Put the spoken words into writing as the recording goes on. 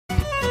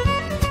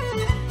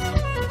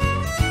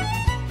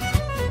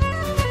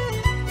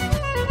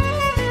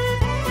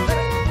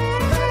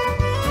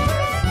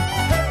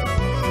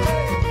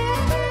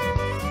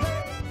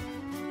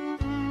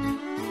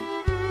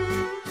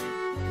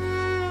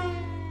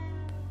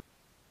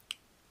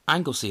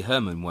Anglesey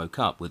Herman woke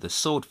up with a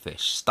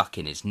swordfish stuck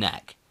in his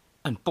neck,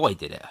 and boy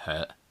did it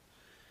hurt.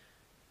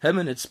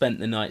 Herman had spent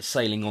the night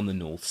sailing on the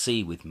North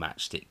Sea with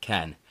Matchstick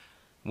Ken.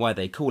 Why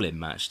they call him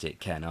Matchstick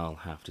Ken I'll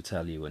have to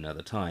tell you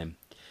another time.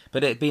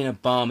 But it had been a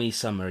balmy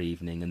summer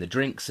evening, and the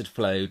drinks had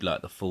flowed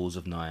like the falls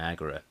of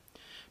Niagara.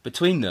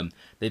 Between them,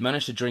 they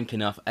managed to drink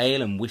enough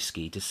ale and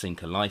whisky to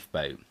sink a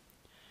lifeboat.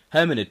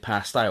 Herman had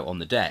passed out on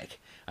the deck,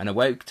 and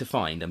awoke to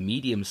find a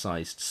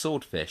medium-sized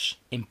swordfish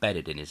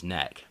embedded in his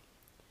neck.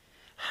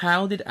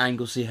 How did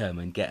Anglesey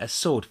Herman get a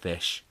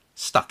swordfish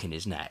stuck in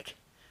his neck?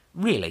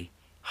 Really,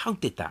 how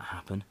did that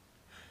happen?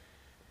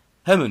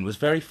 Herman was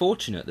very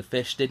fortunate the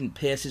fish didn't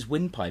pierce his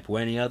windpipe or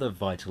any other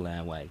vital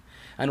airway,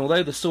 and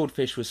although the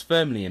swordfish was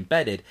firmly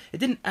embedded, it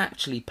didn't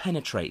actually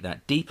penetrate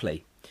that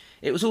deeply.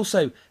 It was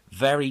also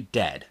very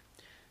dead,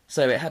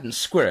 so it hadn't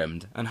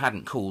squirmed and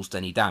hadn't caused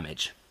any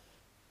damage.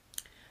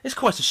 It's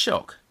quite a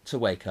shock to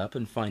wake up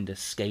and find a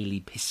scaly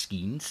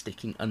piscine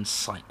sticking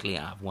unsightly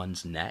out of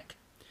one's neck.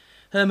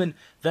 Herman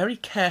very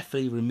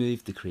carefully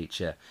removed the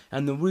creature,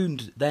 and the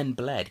wound then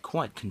bled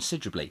quite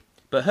considerably.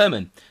 But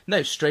Herman,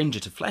 no stranger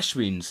to flesh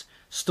wounds,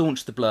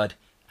 staunched the blood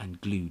and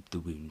glued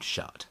the wound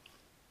shut.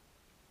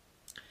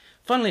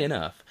 Funnily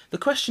enough, the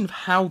question of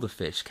how the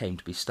fish came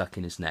to be stuck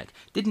in his neck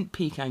didn't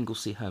pique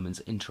Anglesey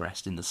Herman's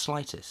interest in the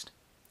slightest.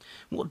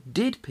 What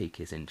did pique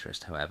his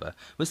interest, however,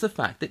 was the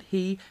fact that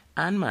he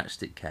and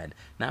Matchstick Ken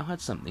now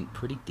had something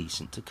pretty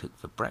decent to cook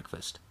for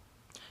breakfast.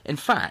 In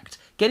fact,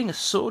 getting a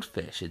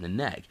swordfish in the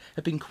neck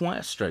had been quite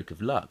a stroke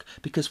of luck,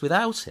 because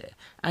without it,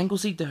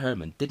 Anglesey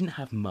Herman didn't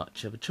have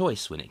much of a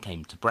choice when it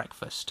came to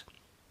breakfast.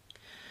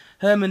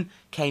 Herman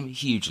came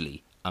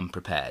hugely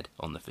unprepared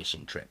on the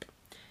fishing trip.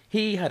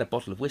 He had a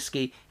bottle of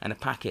whisky and a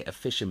packet of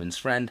Fisherman's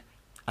Friend,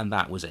 and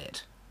that was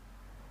it.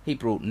 He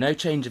brought no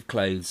change of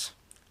clothes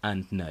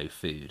and no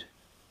food.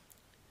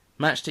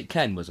 Matchstick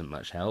Ken wasn't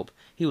much help.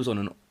 He was on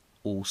an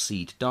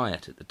all-seed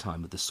diet at the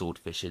time of the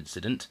swordfish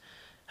incident.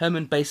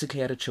 Herman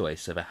basically had a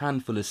choice of a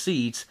handful of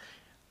seeds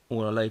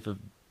or a loaf of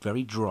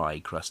very dry,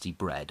 crusty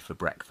bread for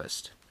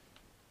breakfast.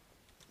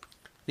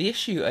 The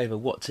issue over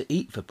what to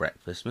eat for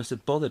breakfast must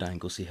have bothered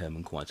Anglesey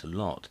Herman quite a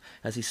lot.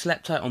 As he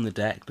slept out on the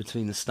deck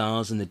between the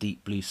stars and the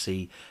deep blue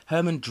sea,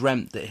 Herman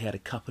dreamt that he had a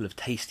couple of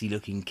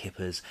tasty-looking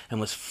kippers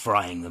and was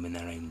frying them in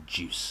their own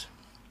juice.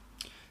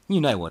 You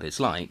know what it's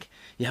like.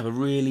 You have a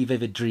really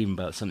vivid dream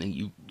about something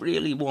you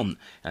really want,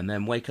 and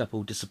then wake up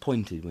all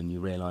disappointed when you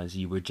realise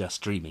you were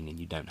just dreaming and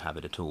you don't have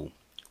it at all.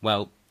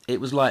 Well,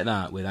 it was like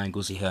that with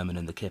Anglesey Herman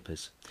and the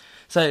kippers.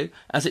 So,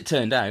 as it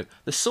turned out,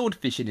 the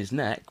swordfish in his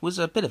neck was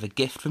a bit of a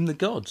gift from the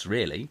gods,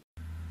 really.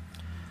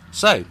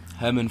 So,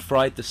 Herman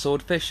fried the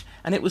swordfish,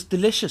 and it was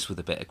delicious with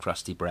a bit of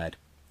crusty bread.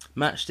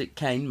 Matchstick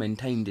Ken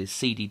maintained his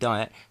seedy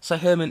diet, so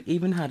Herman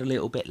even had a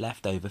little bit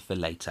left over for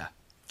later.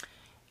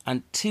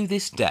 And to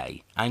this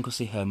day,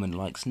 Anglesey Herman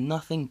likes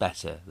nothing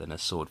better than a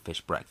swordfish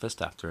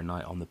breakfast after a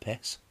night on the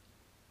piss.